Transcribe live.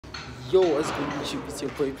Yo, what's good YouTube? It's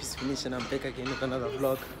your boy Peace Finish and I'm back again with another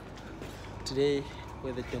vlog. Today we're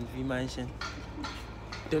at the Don't V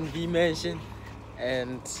Mansion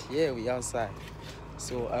and yeah, we outside.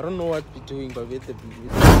 So I don't know what we're doing, but we're at the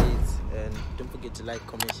kids. And don't forget to like,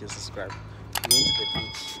 comment, share, subscribe. We're going to the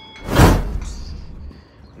beach. And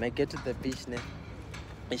when I get to the beach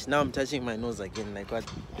now I'm touching my nose again, like what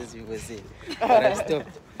these people say. But I've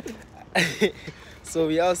stopped. So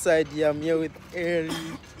we outside here. I'm here with Ari,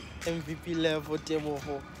 MVP level,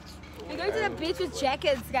 Temoho. We're going to the beach with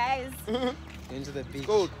jackets, guys. Going to the beach.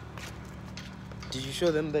 Cold. Did you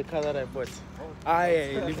show them the car that I bought?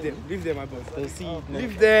 Leave them, I bought. They'll see it now.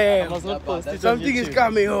 Leave them. I must not post it on Something is YouTube.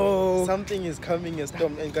 coming home. Something is coming,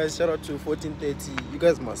 and guys, shout out to 1430. You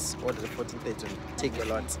guys must order the 1430 and take a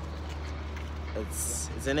lot.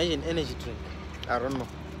 It's an energy drink. I don't know.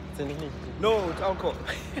 It's an energy drink. No, it's alcohol.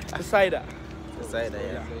 The cider. The cider,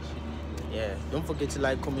 yeah. Yeah. Don't forget to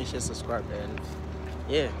like, comment, share, subscribe, and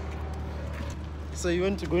yeah. So you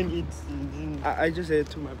want to go and eat? I just said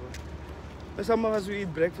to my boy. But some of us we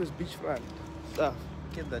eat breakfast beachfront stuff.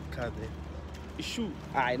 Get that car there. Issue.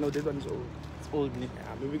 I know that one is old. It's old, Yeah,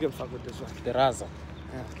 maybe we can fuck with this one. the Raza.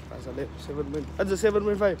 Yeah, that's a 7. That's a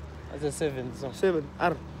 7.5. That's a 7. So 7.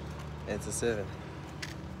 R. it's a 7.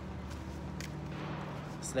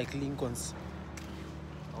 It's like Lincoln's.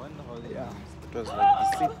 Yeah. It was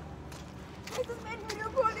like this.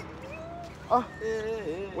 Oh.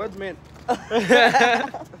 What man?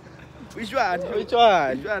 Which one? Which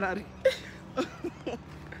one? Which one, Ari?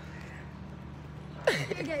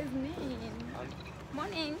 You guys mean.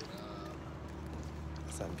 Morning.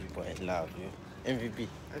 Some people I love you. MVP.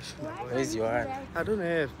 Actually, Where's your hand? I don't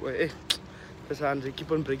have. Boy, hey. This hand, they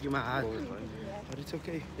keep on breaking my heart. But it's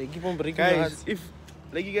okay. They keep on breaking your Guys, hearts. if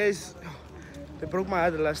like you guys, they broke my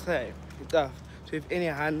heart the last time. It's tough. So if any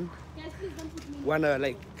hand wanna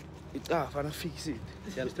like, it's tough. Wanna fix it.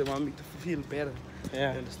 Just they want me to feel better.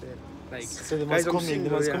 Yeah. You understand? Like, So they guys, must I'm come in. They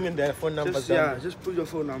single, must yeah. come in their phone numbers. Just, down yeah, there. just put your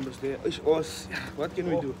phone numbers there. Or what can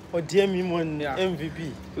we do? Or DM him on Yeah.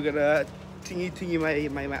 MVP. We're gonna thingy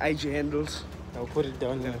my IG handles. I'll put it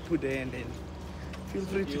down We're there. gonna put there and then feel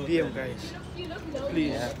free to DM, guys.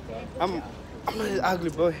 Please. Yeah. I'm not an ugly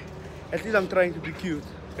boy. At least I'm trying to be cute.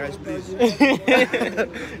 Guys, please.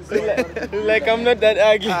 Like I'm not that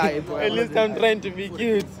ugly. Aye, boy, At least I'm trying to be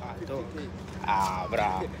cute. Ah,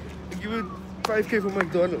 brah. Give it 5K for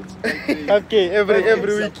McDonald's. 5K every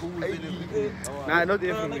week. Nah, not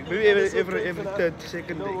every week. Maybe every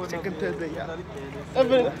second, third day, yeah.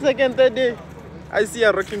 Every second, third day. I see you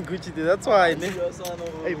rocking Gucci there. That's why. Ne?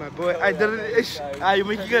 Hey, my boy, I didn't. Are you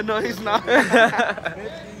making a noise now?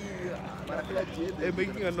 They're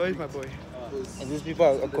making a noise, my boy. And these people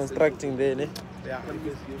are constructing there. Ne? Yeah.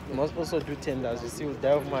 You must also do tenders. You see, with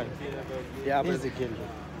that man. Yeah, He's but the girl.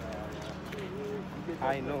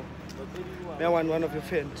 I know. I want one of your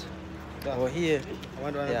friends. Over here. I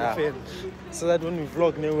want one Yeah. of your friends. So that when we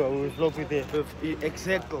vlog, ne, we vlog with her.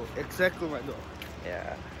 Exactly, my dog.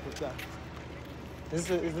 Yeah. What's that? Is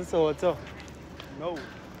this a hotel? No,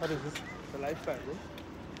 What is this? the lifestyle, bro.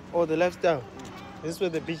 Oh, the lifestyle. This is where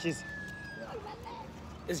the beach is.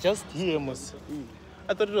 It's just here, Amos.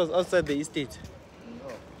 I thought it was outside the estate.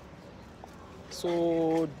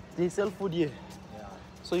 So they sell food here.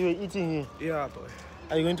 So you're eating here. Yeah, boy.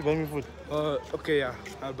 Are you going to buy me food? Okay, yeah.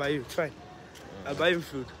 I'll buy you. It's fine. I'll buy you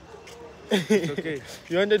food. It's okay.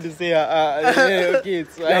 You wanted to say, yeah, okay,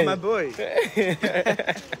 it's fine. Yeah, my boy.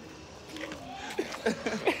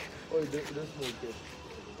 Oh, that's okay.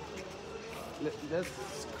 Let's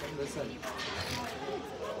come this side.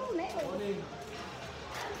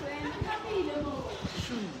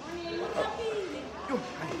 Yo,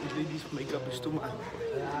 this lady's makeup is too much.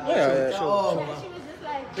 Yeah.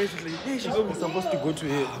 Basically, yeah, she We're supposed to go to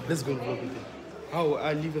here. Let's go and vlog with her. how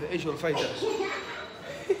I leave with the Asian fighters. Oh,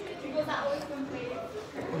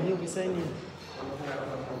 here we sign in.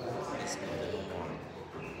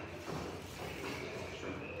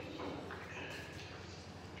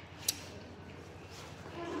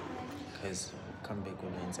 Guys, come back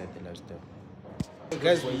when we're inside the lifestyle.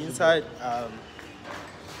 Guys, we're inside.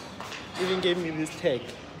 Even gave me this tag,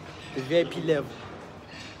 the VIP level.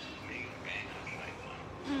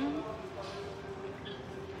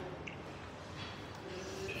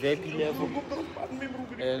 VIP level.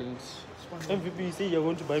 And MVP, you say you're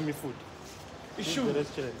going to buy me food. You should. The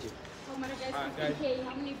restaurant here.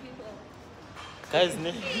 How many people? Guys,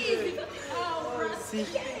 see,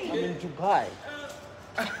 I'm in Dubai.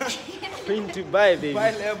 In Dubai, baby.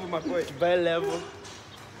 Dubai level, my boy. Dubai level.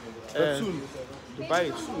 But soon.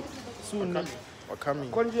 Dubai, soon. Soon. We're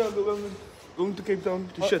coming. When you are going to Cape Town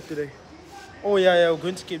to shit today? Oh yeah, we're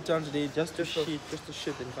going to Cape Town today just to shit. Just to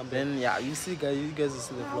shit and come back. Then yeah, you guys will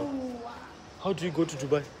see the vlog. How do you go to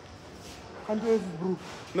Dubai? Can't do it, bro.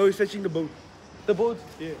 No, he's fetching the boat. The boat?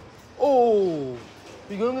 Yeah. Oh,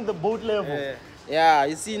 we're going with the boat level. Yeah. Yeah,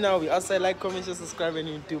 you see now we outside. Like, comment, share, subscribe, and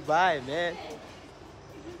in Dubai, man.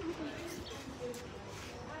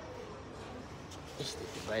 It's the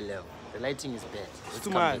Dubai level. The lighting is bad. Let's too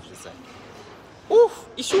come back much. this side. Oof,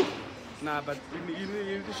 issue. Nah, but you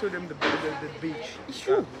need to show them the beach.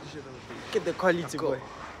 Issue. Yeah, you need to show them the beach. Get the quality, Go. boy.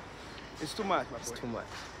 It's too much, my It's boy. too much.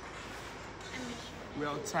 We're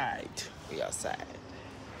outside. We outside.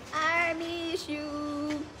 I miss you.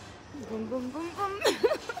 Boom, boom, boom, boom.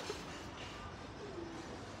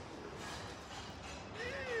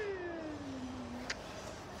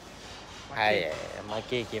 Aye, my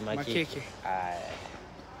cake. Makeke. Aye.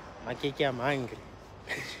 My cake, I'm hungry.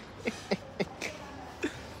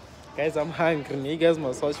 Guys, I'm hungry. You guys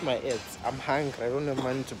must watch my ads. I'm hungry. I don't have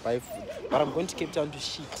money to buy food. But I'm going to Cape Town to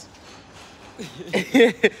shit.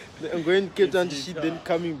 I'm going to Cape Town to shit, then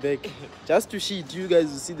coming back. Just to shit. You guys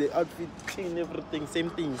will see the outfit, clean, everything. Same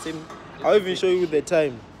thing. Same. I'll even show you the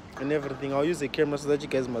time and everything. I'll use the camera so that you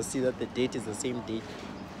guys must see that the date is the same date.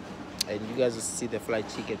 And you guys will see the flight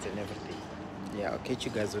tickets and everything. Yeah, I'll catch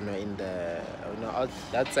you guys in the out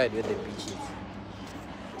that side where the beach is.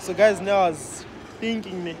 So guys, now I was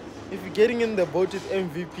thinking, if you're getting in the boat with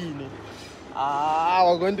MVP,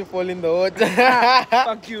 we're going to fall in the water.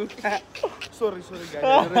 Fuck you. sorry,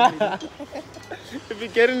 guys. If you're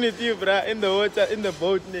getting with you, bruh, in the water, in the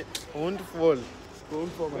boat, I won't fall.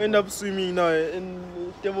 End up swimming now,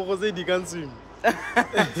 and Temo said you can't swim.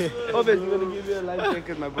 Obviously, we're gonna give you a life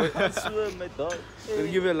jacket, my boy. I swear, my dog. We're gonna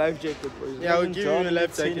give you a life jacket, boy. Yeah, I'll give you a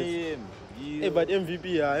life jacket. 10 a.m. Hey, but MVP,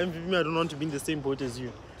 MVP, I don't want to be in the same boat as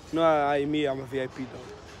you. No, I'm a VIP though.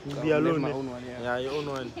 You'll So be I'll make alone. my own one, yeah. Yeah, your own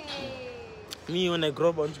one. Me, when I grow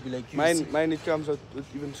up, I want to be like you. Mine it comes out with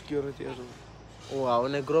even security as well. Wow,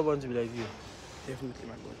 when I grow up, I want to be like you. Definitely,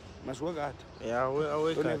 my boy. Must work hard. Yeah, I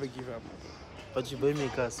work Don't hard. ever give up, my boy. But you buy me a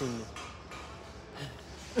car soon.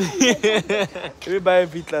 Let me buy a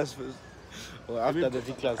V-Class first. Or after the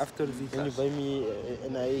V class. After the Then you V-Class. buy me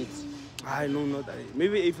an I8. I know not that.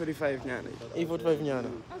 Maybe A45 now. A45 Nyana.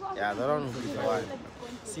 Yeah, that one will be the one.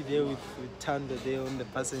 See there with Thunder there on the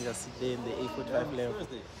passenger seat there in the A45 level.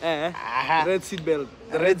 Red seat belt.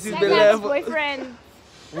 The red seat That belt guy's level. boyfriend.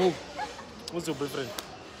 Who? Who's your boyfriend?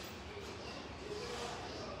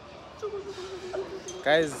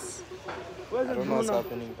 Guys, I don't know what's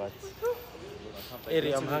happening, but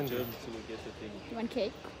Eri, I'm hungry. You want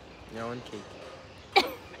cake? Yeah, I want cake.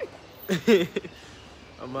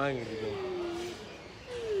 I'm hungry though.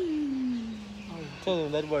 Tell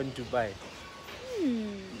them that one to buy.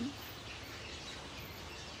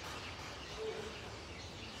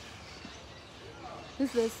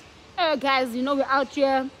 Who's this? Oh, guys, you know we're out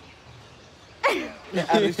here.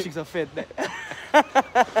 These chicks are fat. Guys, I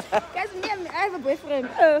have a boyfriend.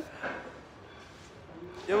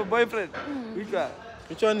 You have a boyfriend? Which one?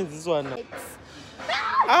 Which one is this one? Now? It's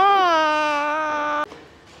Ah!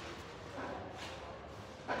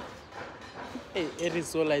 Hey, it is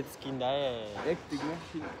so light skinned. Hectic, no?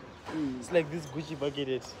 It's like this Gucci bucket.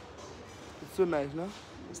 It's so nice, no?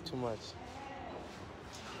 It's too much.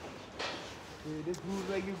 This moves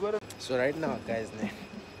like you got a... So right now, guys,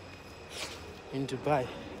 in Dubai,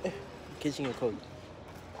 catching a cold.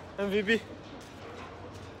 MVP,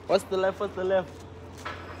 what's the left? What's the left?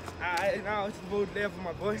 Now it's the boat level,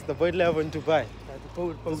 my boy. It's the boat level in Dubai. The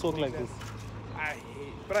boat Let's walk like level. this.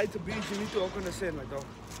 But it's a beach, you need to walk on the sand, my dog.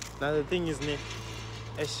 Now the thing is,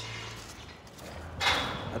 Ash,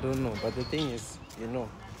 I don't know, but the thing is,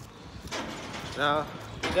 now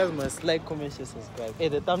you guys must like, comment, share, subscribe. Hey,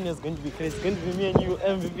 the thumbnail is going to be crazy. It's going to be me and you,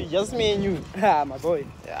 MVP, just me and you. My boy.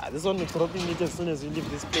 Yeah, this one will dropping it as soon as we leave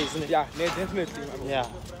this place, innit? Yeah, definitely, my boy. Yeah,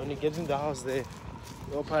 when you get in the house there,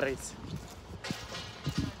 you operate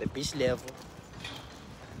the beach level.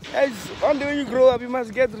 Guys, one day when you grow up, you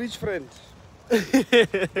must get rich friends.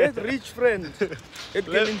 Get rich friends. It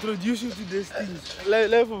can introduce you to these things.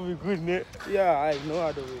 Life will be good, ne? Yeah, I know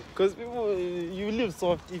other way. Because people, you live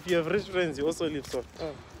soft. If you have rich friends, you also live soft.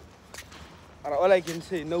 And all I can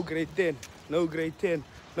say, no grade 10, no grade 10,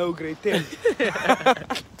 no grade 10.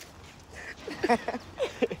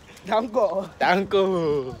 Danko.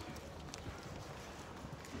 Danko.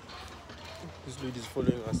 This lady is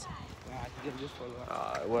following us. You can just follow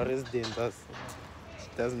us. What is dangerous? She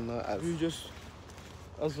doesn't know us. You just,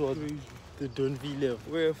 Us what? They don't feel love.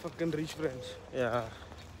 we're fucking rich friends. Yeah.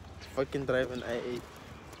 Fucking drive an I8.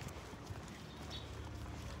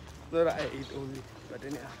 Not I ate only, but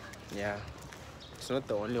anyhow. Yeah. It's not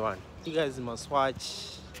the only one. You guys must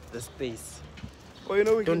watch the space. Oh, you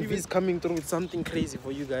know, Don't be coming through with something crazy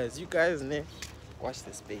for you guys. You guys, ne, watch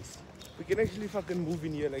the space. We can actually fucking move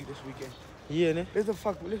in here like this weekend. Yeah, ne? Let's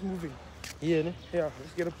move in. Yeah, ne? Yeah,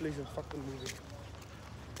 let's get a place and fucking move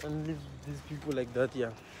in. And leave these people like that,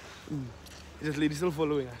 yeah. This lady still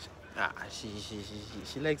following us. Ah,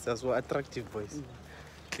 she likes us. We're attractive boys.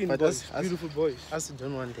 Clean But boys, us- beautiful boys. Us who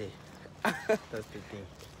don't want her. That's the thing.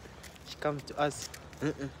 She comes to us.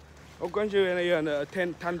 How come you're on a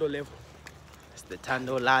 10 Tando level? It's the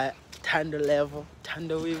Tando level.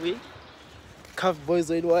 Tando we. Cuff boys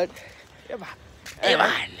with what? Yeah, man. Hey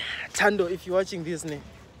man. Tando, if you're watching this, ne?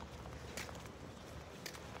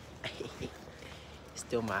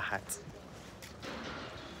 Still my heart.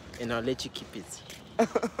 And I'll let you keep it.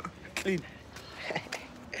 Clean.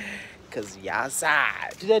 Cause we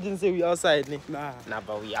outside. Today I didn't say we outside, ne? Nah. Nah,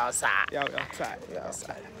 but we outside. Yeah, we're outside. We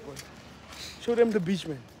outside. Show them the beach,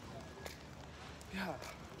 man. Yeah.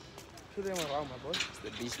 Show them around, my boy. It's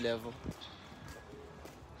the beach level.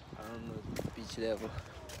 I don't know the beach level.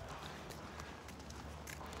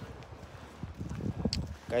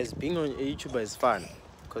 Guys, being on a YouTuber is fun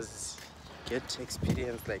because you get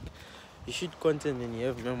experience. Like, you shoot content and you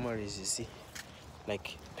have memories, you see,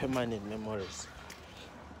 like permanent memories.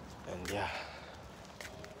 And yeah,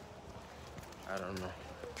 I don't know.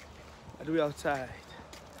 Are we outside?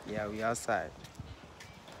 Yeah, we outside.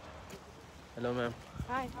 Hello, ma'am.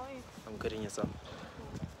 Hi, how are you? I'm good in yourself.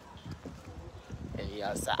 Hey,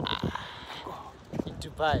 outside. In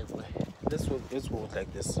Dubai, boy. Let's walk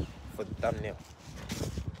like this for the thumbnail.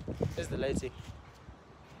 Where's the lighting?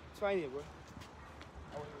 It's fine here, bro.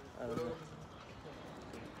 I don't know.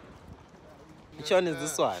 Which one is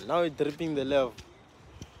this one? Now we're dripping the level.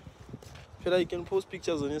 Feel like you can post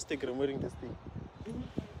pictures on Instagram wearing this thing.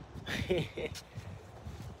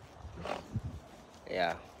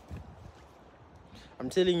 Yeah. I'm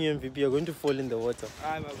telling you, MVP, you're going to fall in the water.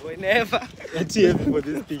 Ah, my boy, never. You're too heavy for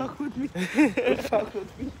this thing. Fuck with me. Fuck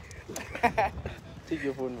with me. Take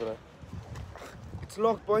your phone, bro. It's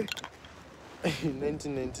locked, boy.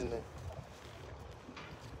 1999.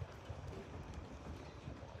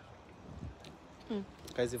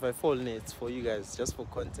 Guys, if I fall, it's for you guys, just for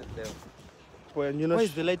content level. Boy, and you know, Why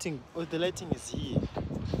is the lighting? Oh, the lighting is here.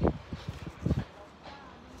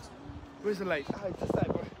 where's the light? Ah, it's this side,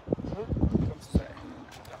 boy. Comes this side.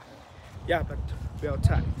 Yeah, but we're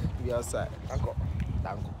outside. We outside. Danko.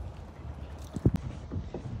 Danko.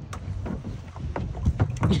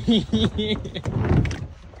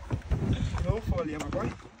 Don't fall here, my boy.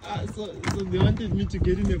 So they wanted me to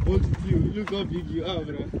get in a boat with you. Look how big you are,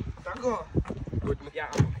 bro. Danko. Good. Yeah,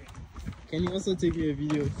 I'm okay. Can you also take me a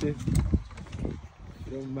video, safe?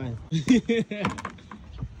 Don't mind.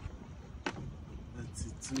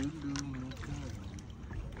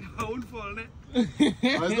 I won't fall, ne?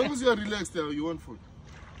 As long as you are relaxed, you won't fall.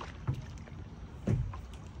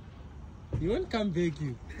 You won't come back,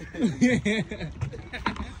 you.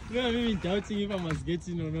 No, I'm even doubting if I must get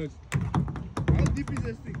in or not. How deep is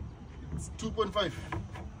this thing? It's 2.5.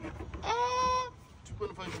 Ah!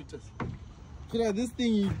 2.5 meters. Kira, this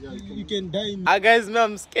thing you can die in. Guys, no,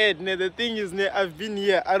 I'm scared. Ne. The thing is, ne, I've been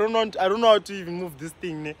here. I don't know how to even move this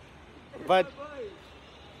thing, ne. But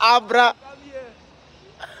bruh.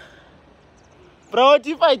 Bro, what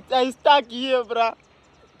if I stuck here, bruh?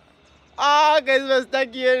 Guys, we're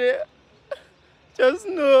stuck here. Ne. Just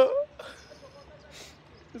know.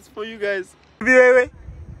 It's for you guys. Wait.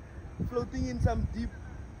 Floating in some deep.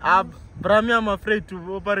 Bruh, me, I'm afraid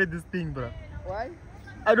to operate this thing, bruh. Why?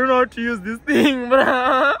 I don't know how to use this thing,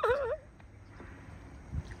 bruh.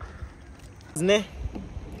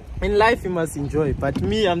 In life, you must enjoy. But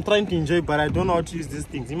me, I'm trying to enjoy, but I don't know how to use these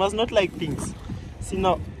things. You must not like things. See,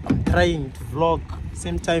 now, I'm trying to vlog.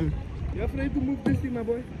 Same time. You're afraid to move this thing, my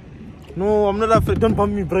boy? No, I'm not afraid. Don't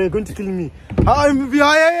bump me, bro. You're going to kill me. I'm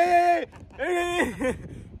behind. Hey.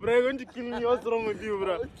 Bro, you're going to kill me. What's wrong with you,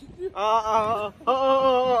 bro?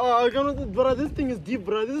 I cannot, bro. This thing is deep,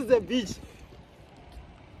 bro. This is the beach.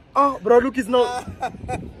 Bro, look, it's now.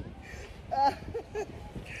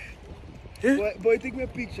 Boy, take me a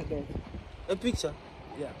picture, though. A picture?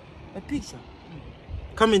 Yeah. A picture?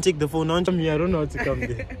 Come and take the phone. I don't know how to come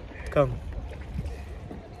there. Come.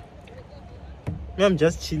 I'm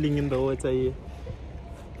just chilling in the water here.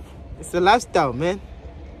 It's the lifestyle, man.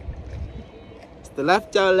 It's the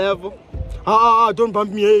lifestyle level. Don't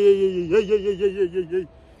bump me. Hey.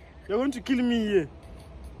 You're going to kill me here.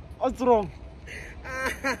 What's wrong?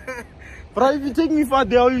 Bro, if you take me far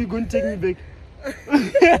there, how are you going to take me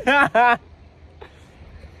back?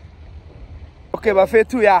 Okay, but fair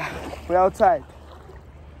too, yeah. We're outside.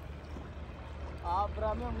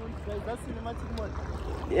 That's cinematic mode.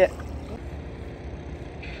 Yeah.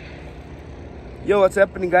 Yo, what's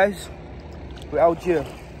happening, guys? We're out here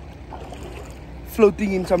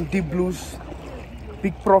floating in some deep blues.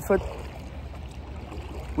 Big profit.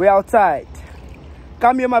 We're outside.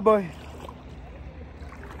 Come here, my boy.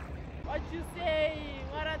 What you saying?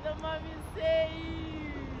 What are the mummies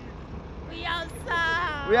saying? We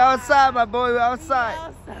outside. We're outside, my boy. We're outside.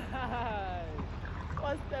 Outside.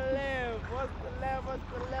 What's the left? What's the left? What's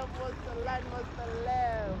the left? What's the line? What's the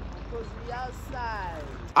left? Because we outside.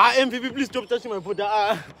 MVP, please stop touching my foot.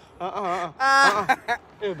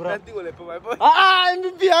 Hey, bro. Nothing will happen, my boy.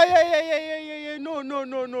 MVP. Yeah. No.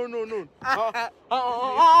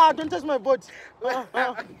 Don't touch my boat.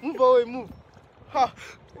 Move away, move.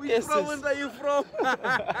 Which province are you from?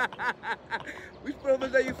 Which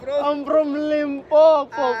province are you from? I'm from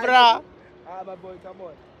Limpopo, bruh. My boy, come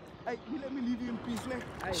on. Hey, let me leave you in peace, man.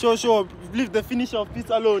 Sure. Leave the finish of peace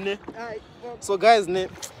alone, eh? So, guys,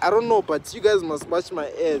 I don't know, but you guys must watch my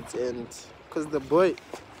ads, and because the boy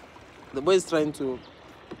is trying to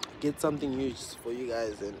get something huge for you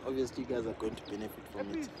guys, and obviously you guys are going to benefit from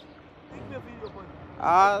it. Make me a video, boy.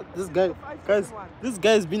 This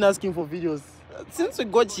guy has been asking for videos since we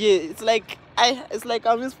got here. It's like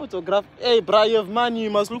I'm his photographer. Hey, bro, you have money.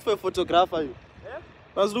 You must look for a photographer. You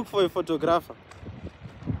must look for a photographer.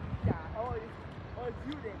 Yeah. Oh, it's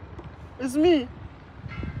you then. It's me.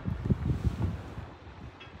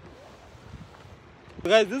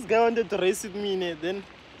 Guys, this guy wanted to race with me, then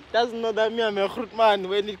doesn't know that me, I'm a fruit man.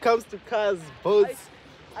 When it comes to cars, boats,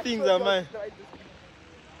 things are mine.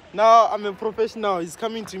 Now I'm a professional. He's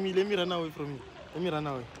coming to me. Let me run away from him. Let me run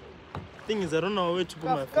away. Thing is, I don't know where to put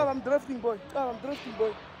my phone. Come, I'm drifting, boy.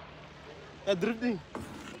 You're drifting.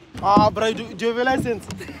 Bro, do you have a license?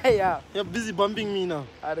 Yeah. You're busy bumping me now.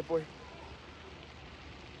 Alright, boy.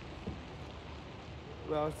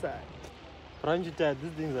 We're outside. Aren't you tired?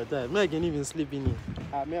 These things are tired. Me, I can even sleep in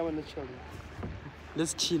here. Me, I want to chill.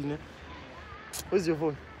 Let's chill, ne? Where's your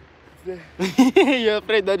phone? There. You're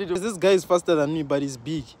afraid that this guy is faster than me, but he's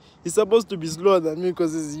big. He's supposed to be slower than me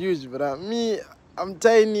because he's huge, bruh. Me, I'm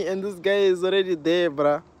tiny, and this guy is already there,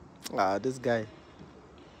 bruh. This guy.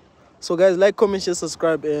 So, guys, like, comment, share,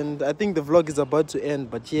 subscribe, and I think the vlog is about to end,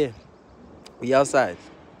 but yeah, we outside.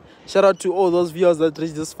 Shout out to all those viewers that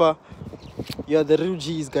reached this far. You're the real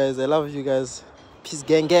G's, guys. I love you guys. Peace,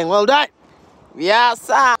 gang. Well done. We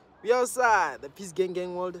outside. The Peace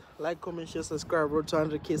Gang world. Like, comment, share, subscribe. Road to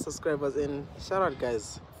 100k subscribers, and shout out,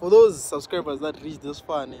 guys. For those subscribers that reached this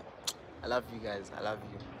far, I love you guys. I love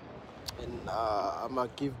you. And I'm gonna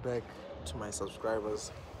give back to my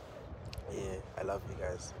subscribers. Yeah, I love you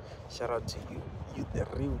guys. Shout out to you. You the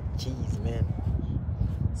real G's, man.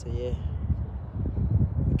 So yeah,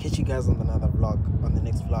 catch you guys on another vlog, on the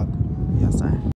next vlog. We outside.